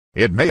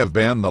It may have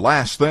been the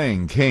last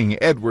thing King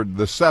Edward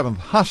VII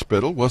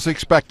Hospital was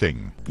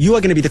expecting. You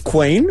are going to be the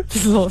Queen.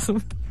 This is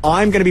awesome.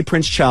 I'm going to be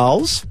Prince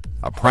Charles.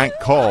 A prank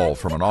call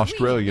from an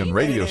Australian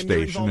radio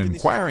station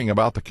inquiring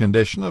about the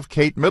condition of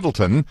Kate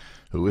Middleton,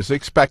 who is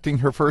expecting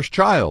her first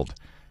child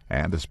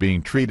and is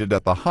being treated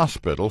at the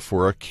hospital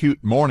for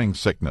acute morning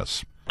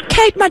sickness.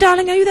 Kate, my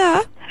darling, are you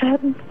there?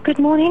 Good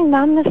morning,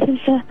 Mum. This is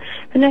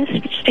the nurse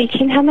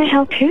speaking. How may I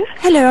help you?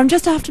 Hello, I'm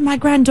just after my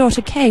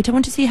granddaughter Kate. I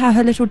want to see how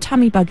her little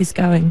tummy bug is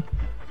going.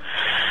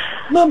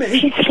 Mummy!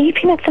 She's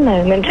sleeping at the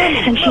moment,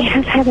 and she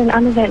has had an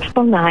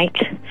uneventful night.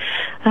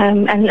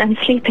 And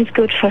sleep is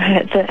good for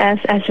her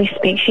as we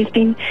speak. She's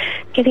been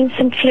getting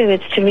some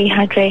fluids to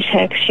rehydrate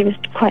her because she was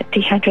quite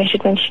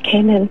dehydrated when she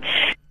came in.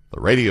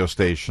 The radio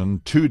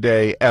station,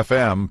 2-Day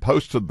FM,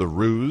 posted the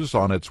ruse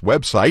on its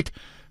website,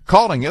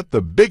 calling it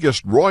the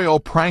biggest royal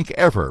prank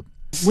ever.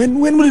 When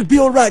will it be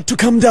all right to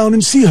come down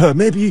and see her?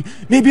 Maybe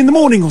in the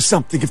morning or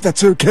something, if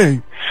that's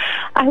okay.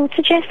 I would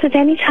suggest that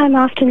any time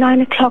after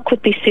 9 o'clock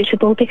would be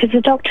suitable because the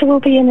doctor will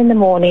be in the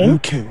morning.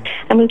 Okay.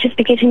 And we'll just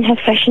be getting her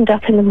freshened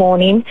up in the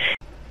morning.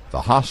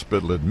 The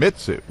hospital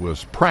admits it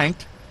was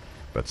pranked,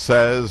 but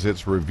says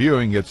it's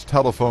reviewing its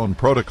telephone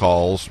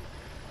protocols.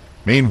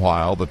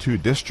 Meanwhile, the two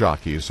disc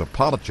jockeys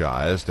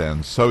apologized,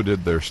 and so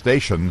did their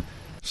station,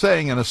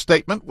 saying in a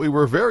statement, "We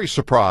were very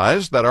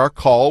surprised that our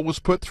call was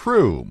put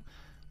through.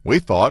 We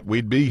thought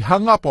we'd be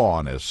hung up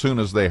on as soon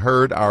as they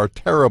heard our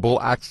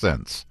terrible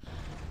accents."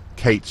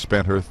 Kate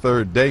spent her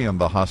third day in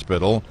the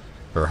hospital.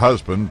 Her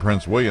husband,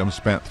 Prince William,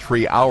 spent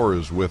 3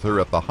 hours with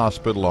her at the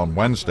hospital on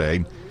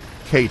Wednesday.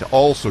 Kate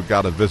also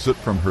got a visit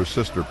from her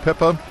sister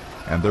Pippa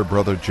and their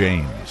brother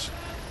James.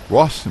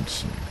 Ross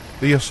Simpson,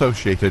 The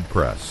Associated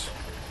Press.